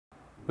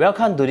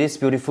Welcome to this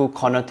beautiful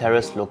corner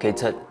terrace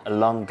located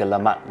along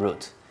Guillemard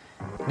Road.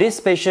 This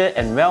spacious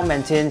and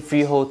well-maintained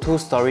freehold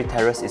 2-story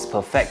terrace is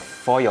perfect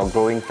for your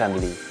growing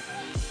family.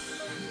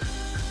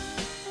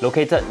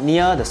 Located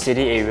near the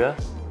city area,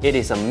 it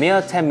is a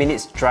mere 10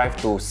 minutes drive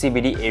to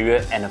CBD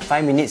area and a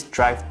 5 minutes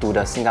drive to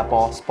the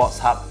Singapore Sports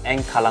Hub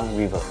and Kallang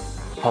River.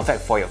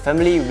 Perfect for your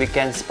family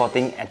weekend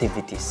sporting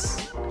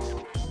activities.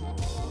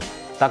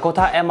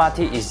 Dakota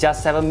MRT is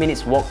just 7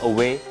 minutes walk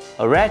away,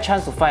 a rare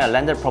chance to find a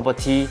landed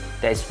property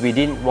that is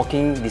within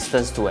walking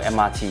distance to a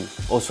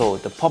MRT. Also,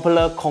 the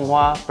popular Kong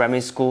Hwa Primary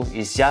School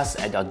is just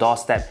at your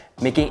doorstep,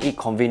 making it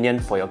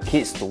convenient for your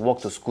kids to walk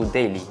to school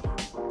daily.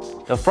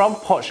 The front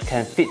porch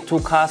can fit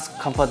 2 cars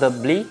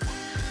comfortably,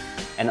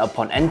 and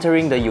upon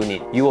entering the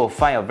unit, you will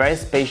find a very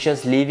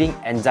spacious living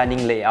and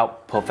dining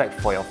layout perfect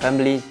for your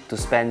family to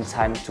spend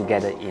time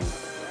together in.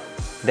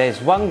 There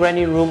is 1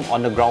 granny room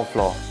on the ground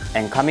floor,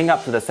 and coming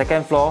up to the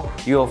 2nd floor,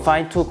 you will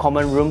find 2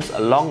 common rooms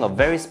along a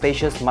very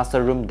spacious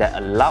master room that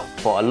allow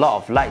for a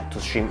lot of light to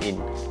stream in.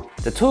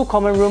 The 2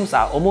 common rooms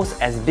are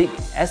almost as big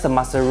as the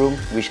master room,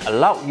 which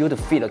allow you to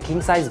fit a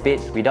king-size bed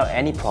without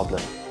any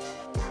problem.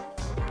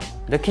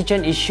 The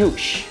kitchen is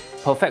huge,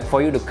 perfect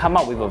for you to come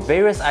up with a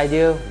various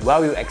ideas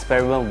while you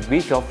experiment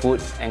with your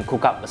food and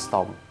cook up a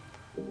storm.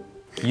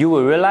 You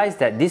will realize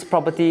that this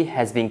property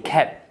has been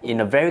kept in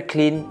a very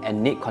clean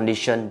and neat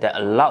condition that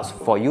allows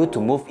for you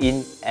to move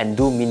in and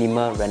do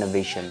minimal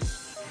renovation.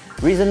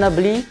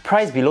 Reasonably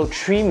priced below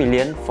 3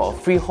 million for a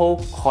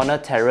freehold corner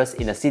terrace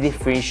in a city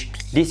fringe,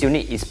 this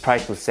unit is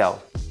priced to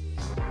sell.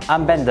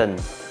 Unabandoned.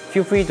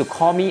 Feel free to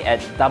call me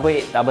at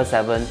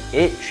 8877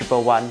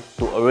 8111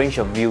 to arrange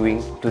a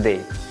viewing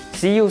today.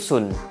 See you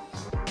soon!